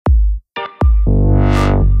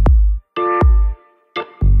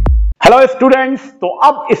Hello students, तो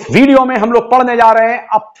अब इस वीडियो में हम लोग पढ़ने जा रहे हैं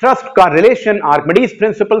अपथ्रस्ट का रिलेशन आर्किमिडीज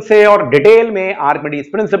प्रिंसिपल से और डिटेल में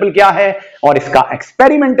आर्किमिडीज प्रिंसिपल क्या है और इसका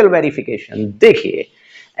एक्सपेरिमेंटल वेरिफिकेशन। देखिए,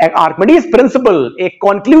 आर्किमिडीज प्रिंसिपल एक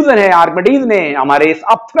कंक्लूजन है। आर्किमिडीज ने हमारे इस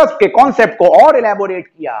अपथ्रस्ट के कॉन्सेप्ट को और इलेबोरेट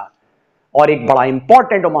किया और एक बड़ा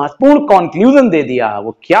इंपॉर्टेंट और महत्वपूर्ण कंक्लूजन दे दिया।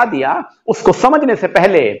 वो क्या दिया, उसको समझने से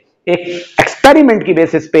पहले एक एक्सपेरिमेंट की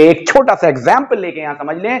बेसिस पे एक छोटा सा एग्जाम्पल लेके यहां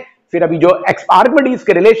समझ लें, फिर अभी जो आर्किमिडीज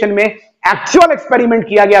के रिलेशन में एक्चुअल एक्सपेरिमेंट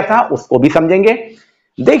किया गया था उसको भी समझेंगे।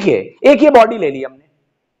 देखिए, एक ये बॉडी ले ली हमने,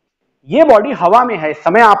 ये बॉडी हवा में है। इस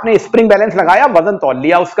समय आपने स्प्रिंग बैलेंस लगाया, वजन तौल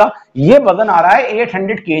लिया उसका। ये वजन आ रहा है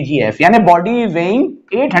 800 kgf, यानी body weighing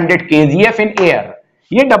 800 kgf in air.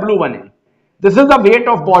 ये W1 है। This is the weight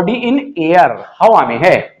of body in air, हवा में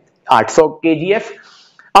है 800 kgf।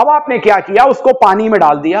 अब आपने क्या किया, उसको पानी में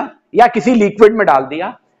डाल दिया या किसी लिक्विड में डाल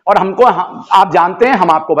दिया। और हमको आप जानते हैं,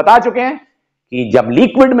 हम आपको बता चुके हैं कि जब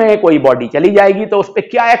लिक्विड में कोई बॉडी चली जाएगी तो उस पर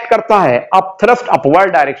क्या एक्ट करता है, अपथ्रस्ट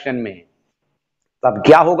अपवर्ड डायरेक्शन में। तब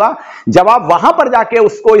क्या होगा, जब आप वहां पर जाके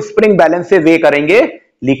उसको स्प्रिंग बैलेंस से वे करेंगे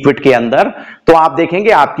लिक्विड के अंदर, तो आप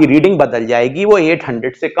देखेंगे आपकी रीडिंग बदल जाएगी, वो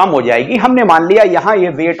 800 से कम हो जाएगी। हमने मान लिया यहां ये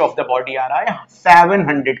वेट ऑफ द बॉडी आ रहा है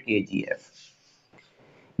 700 kgf।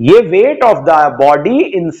 ये weight of the body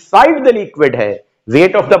inside the liquid है।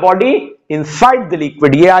 Weight of the body inside the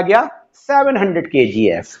liquid ये आ गया 700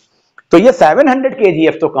 kgf। तो ये 700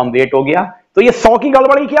 kgf तो कम वेट हो गया। तो ये 100 की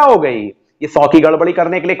गड़बड़ी क्या हो गई, ये 100 की गड़बड़ी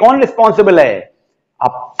करने के लिए कौन रिस्पॉन्सिबल है,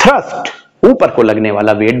 अपथ्रस्ट, ऊपर को लगने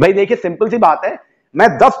वाला वेट। भाई देखिए, सिंपल सी बात है, मैं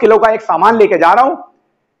 10 किलो का एक सामान लेके जा रहा हूं,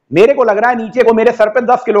 मेरे को लग रहा है नीचे को मेरे सर पे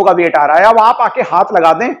 10 किलो का वेट आ रहा है। अब आप आके हाथ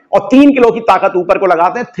लगा दें और 3 किलो की ताकत ऊपर को लगा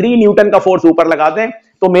दें, 3 न्यूटन का फोर्स ऊपर लगा दें,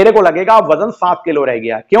 तो मेरे को लगेगा वजन 7 किलो रह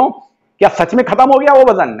गया। क्यों, क्या सच में खत्म हो गया वो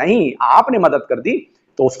वजन? नहीं, आपने मदद कर दी।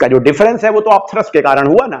 तो उसका जो डिफरेंस है वो तो अपथ्रस्ट के कारण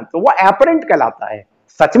हुआ ना, तो वो एपरेंट कहलाता है,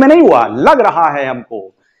 सच में नहीं हुआ, लग रहा है हमको।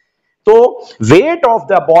 तो weight of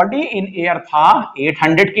the body in air था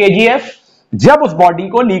 800 kgf। जब उस बॉडी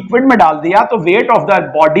को लिक्विड में डाल दिया तो weight of the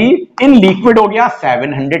body in liquid हो गया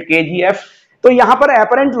 700 kgf। तो यहां पर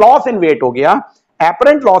एपरेंट लॉस इन वेट हो गया।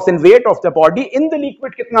 Apparent loss in weight of the body in the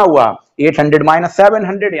liquid कितना हुआ, 800 माइनस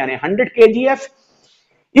 700 यानी 100 kgf।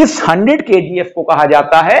 इस 100 kgf को कहा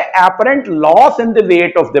जाता है apparent loss in the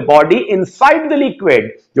weight of the body inside the liquid,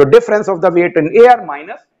 जो difference of the wait in air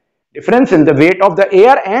minus difference in the weight of the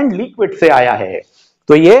air and liquid से आया है।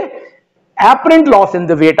 तो ये apparent loss in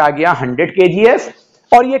the wait आ गया 100 kgf।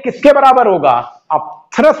 और ये किसके बराबर होगा,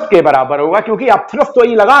 अपथ्रस्ट के बराबर होगा, क्योंकि अपथ्रस्ट तो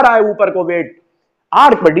ये लगा रहा है ऊपर को वेट।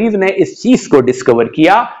 आर्किमिडीज ने इस चीज को डिस्कवर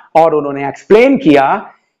किया और उन्होंने एक्सप्लेन किया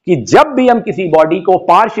कि जब भी हम किसी बॉडी को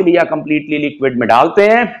पार्शियली या कंप्लीटली लिक्विड में डालते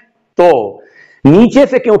हैं तो नीचे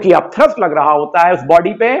से क्योंकि अपथ्रस्ट लग रहा होता है उस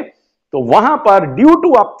बॉडी पे, तो वहां पर due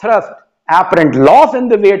to upthrust apparent loss in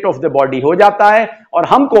the weight of the body हो जाता है और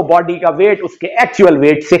हमको बॉडी का वेट उसके एक्चुअल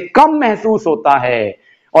वेट से कम महसूस होता है।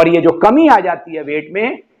 और ये जो कमी आ जाती है वेट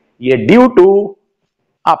में, ये ड्यू टू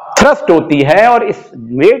अपथ्रस्ट होती है। और इस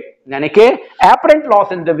वेट यानी कि apparent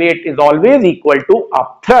loss in the wait is always equal to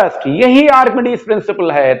upthrust. यही आर्किमिडीज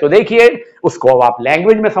प्रिंसिपल है। तो देखिए, उसको आप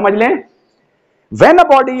लैंग्वेज में समझ लें। When a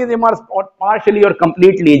body is immerse और पार्शियली और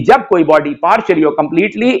कंप्लीटली, जब कोई बॉडी पार्शियली और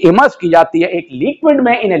कंप्लीटली इमर्स की जाती है एक लिक्विड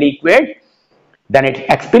में, इन a liquid, then it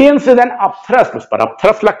experiences N upthrust, उस पर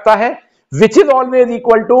अपथ्रस्ट लगता है, which is always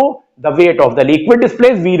equal to the weight of the liquid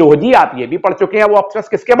displace we रो जी। आप ये भी पढ़ चुके हैं, वो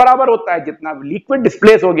अपथ्रस्ट किसके बराबर होता है, जितना लिक्विड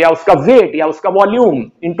डिस्प्लेस हो गया उसका वेट या उसका वॉल्यूम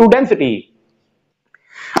इनटू डेंसिटी।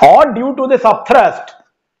 और due to this upthrust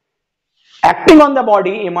acting on the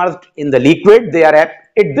body immersed in the liquid,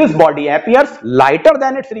 this body appears lighter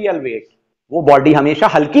than its real weight। वो बॉडी हमेशा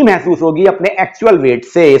हल्की महसूस होगी अपने एक्चुअल वेट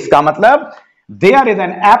से। इसका मतलब there is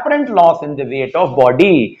an apparent loss in the weight of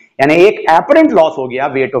body, यानी एक apparent loss हो गया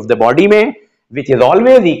वेट ऑफ द बॉडी में, which is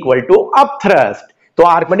always equal to upthrust। तो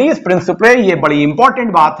आर्किमिडीज प्रिंसिपल, ये बड़ी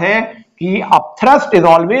इंपॉर्टेंट बात है कि upthrust is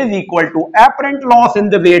always equal to apparent loss in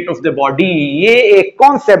the weight of the body. ये एक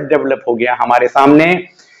कॉन्सेप्ट डेवलप हो गया हमारे सामने।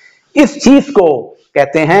 इस चीज को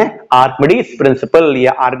कहते हैं आर्किमिडीज प्रिंसिपल,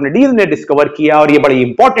 या आर्किमिडीज ने डिस्कवर किया और ये बड़ी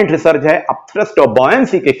इंपॉर्टेंट रिसर्च है अपथ्रस्ट और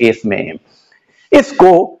बॉयंसी के केस में।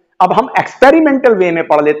 इसको अब हम एक्सपेरिमेंटल वे में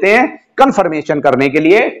पढ़ लेते हैं कंफर्मेशन करने के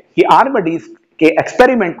लिए कि आर्किमिडीज के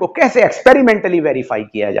एक्सपेरिमेंट को कैसे एक्सपेरिमेंटली वेरीफाई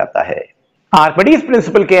किया जाता है। आर्किमिडीज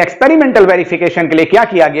प्रिंसिपल के एक्सपेरिमेंटल वेरिफिकेशन के लिए क्या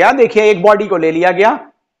किया गया, देखिए, एक बॉडी को ले लिया गया,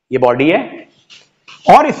 ये बॉडी है,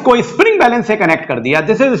 और इसको स्प्रिंग बैलेंस से कनेक्ट कर दिया।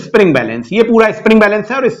 दिस इज स्प्रिंग बैलेंस, ये पूरा स्प्रिंग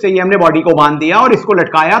बैलेंस है और इससे ये हमने बॉडी को बांध दिया और इसको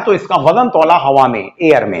लटकाया, तो इसका वजन तोला हवा में,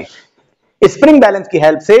 एयर में। स्प्रिंग बैलेंस की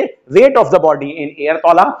हेल्प से weight of the body in air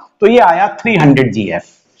तोला, तो ये आया 300 gf।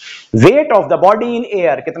 Weight of the body in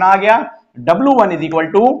air कितना आ गया, W1 is equal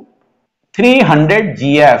to 300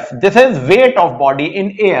 GF. This is weight of body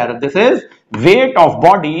in air. This is weight of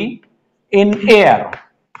body in air.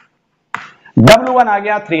 W1 आ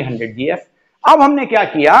गया 300 GF. अब हमने क्या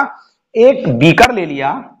किया, एक बीकर ले लिया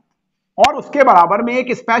और उसके बराबर में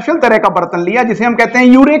एक स्पेशल तरह का बर्तन लिया जिसे हम कहते हैं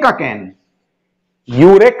यूरेका कैन.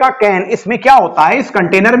 यूरेका कैन, इसमें क्या होता है, इस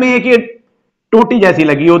कंटेनर में एक ये टोटी जैसी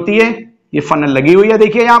लगी होती है, ये फनल लगी हुई है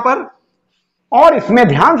देखिए यहां पर, और इसमें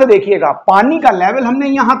ध्यान से देखिएगा पानी का लेवल हमने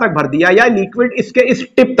यहां तक भर दिया, या लिक्विड इसके इस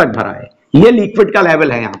टिप तक भरा है, ये लिक्विड का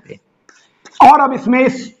लेवल है यहां पे. और अब इसमें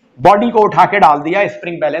इस बॉडी को उठा के डाल दिया,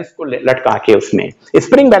 स्प्रिंग बैलेंस को लटका के, उसमें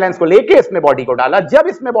स्प्रिंग बैलेंस को लेके इसमें बॉडी को डाला. जब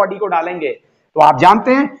इसमें बॉडी को डालेंगे तो आप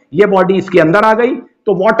जानते हैं ये बॉडी इसके अंदर आ गई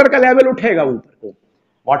तो वाटर का लेवल उठेगा ऊपर को,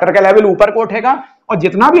 वाटर का लेवल ऊपर को उठेगा, और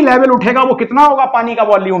जितना भी लेवल उठेगा वो कितना होगा, पानी का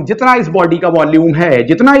वॉल्यूम, जितना इस बॉडी का वॉल्यूम है,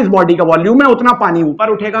 जितना इस बॉडी का वॉल्यूम है उतना पानी ऊपर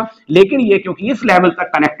उठेगा. लेकिन ये क्योंकि इस लेवल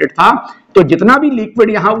तक कनेक्टेड था तो जितना भी लिक्विड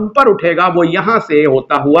यहां ऊपर उठेगा वो यहां से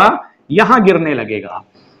होता हुआ यहां गिरने लगेगा.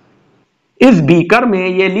 इस बीकर में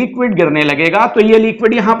ये लिक्विड गिरने लगेगा तो ये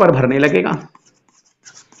लिक्विड यहां पर भरने लगेगा,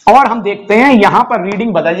 और हम देखते हैं यहां पर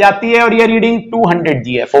रीडिंग बदल जाती है और ये रीडिंग 200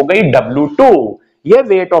 GF हो गई. W2 ये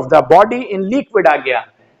weight of the body in liquid आ गया.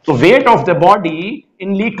 तो weight of the body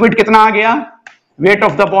in liquid कितना आ गया, weight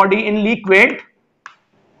of the body in liquid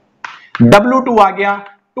W2 आ गया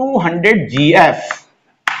 200 GF.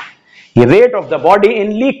 ये weight of the body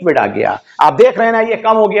in liquid आ गया. आप देख रहे हैं ना ये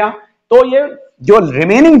कम हो गया, तो ये जो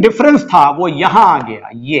रिमेनिंग डिफरेंस था वो यहां आ गया.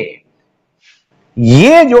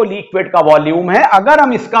 ये जो लिक्विड का वॉल्यूम है, अगर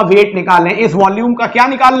हम इसका वेट निकालें, इस वॉल्यूम का क्या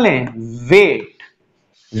निकाल लें, wait,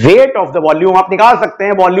 weight of the volume आप निकाल सकते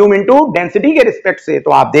हैं वॉल्यूम इनटू डेंसिटी के रिस्पेक्ट से.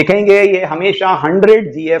 तो आप देखेंगे ये हमेशा 100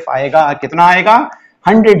 GF आएगा. कितना आएगा,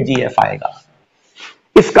 100 GF आएगा.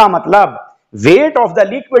 इसका मतलब weight of the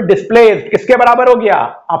liquid displaced किसके बराबर हो गया,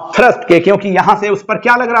 अपथ्रस्ट के, क्योंकि यहां से उस पर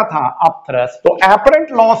क्या लग रहा था, अपथ्रस्ट. तो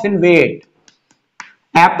apparent loss in wait,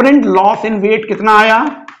 apparent loss in wait कितना आया,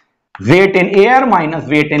 wait in air minus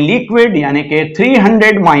weight in liquid, यानी कि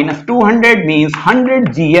 300 minus 200 means 100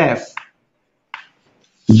 GF.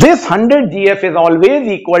 This 100 GF is always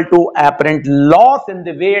equal to apparent loss in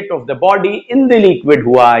the weight of the body in the liquid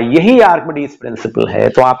हुआ. यही Archimedes principal है.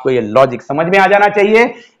 तो आपको ये लॉजिक समझ में आ जाना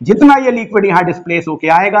चाहिए. जितना ये लिक्विड यहां डिस्प्लेस होके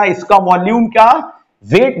आएगा इसका वॉल्यूम क्या,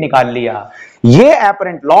 वेट निकाल लिया. ये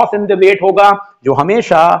apparent loss in the weight होगा जो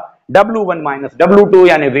हमेशा W1 माइनस W2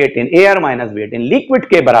 यानी wait in air minus weight in liquid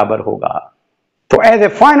के बराबर होगा. तो एज ए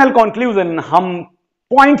फाइनल कंक्लूजन हम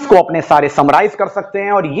पॉइंट्स को अपने सारे समराइज कर सकते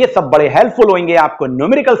हैं, और ये सब बड़े हेल्पफुल होंगे आपको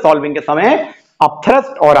न्यूमेरिकल सॉल्विंग के समय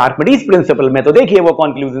अपथ्रस्ट और आर्किमिडीज प्रिंसिपल में. तो देखिए वो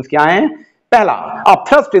कंक्लूजन्स क्या हैं. पहला,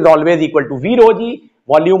 upthrust is always equal to V rho G,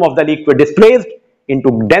 volume of the liquid displaced into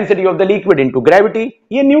density of the liquid into gravity.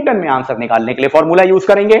 ये न्यूटन में आंसर निकालने के लिए फॉर्मूला यूज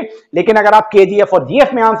करेंगे, लेकिन अगर आप KGF और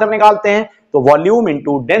GF में आंसर निकालते हैं तो volume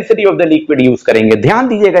into density of the liquid use करेंगे. ध्यान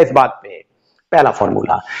दीजिएगा इस बात पे, पहला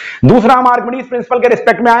फॉर्मूला. दूसरा, हम आर्किमिडीज प्रिंसिपल के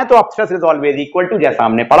रिस्पेक्ट में आए तो upthrust is always equal to, जैसा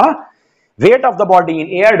हमने पढ़ा, weight of the body in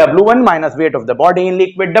air W1 minus weight of the body in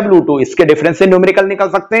liquid W2. इसके डिफरेंस से न्यूमेरिकल निकल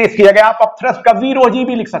सकते हैं. इसकी जगह आप अपथ्रस्ट का V rho G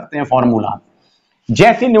भी लिख सकते हैं फॉर्मूला.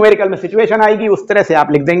 जैसी न्यूमेरिकल में सिचुएशन आएगी उस तरह से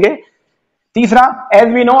आप लिख देंगे. तीसरा,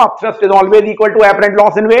 as we know upthrust is always equal to apparent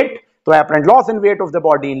loss in wait. तो apparent loss in weight of the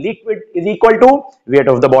body in liquid is equal to weight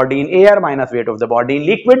of the body in air minus weight of the body in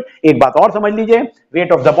liquid. एक बात और समझ लीजिए,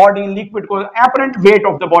 weight of the body in liquid को apparent weight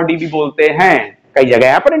of the body भी बोलते हैं. कई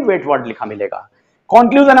जगह एपरेंट वेट वर्ड लिखा मिलेगा.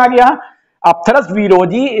 कंक्लूजन आ गया, upthrust V rho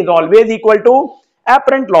G is always equal to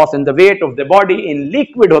apparent loss in the weight of the body in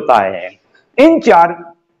liquid होता है. इन चार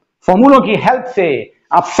फॉर्मूलों की हेल्प से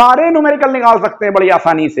आप सारे न्यूमेरिकल निकाल सकते हैं बड़ी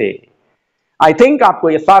आसानी से. आई थिंक आपको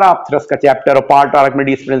ये सारा अपथ्रस्ट का चैप्टर और पार्ट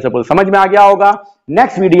आर्किमिडीज प्रिंसिपल समझ में आ गया होगा.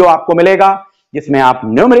 नेक्स्ट वीडियो आपको मिलेगा जिसमें आप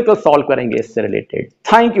न्यूमेरिकल सॉल्व करेंगे इससे related.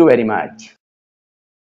 Thank you very much.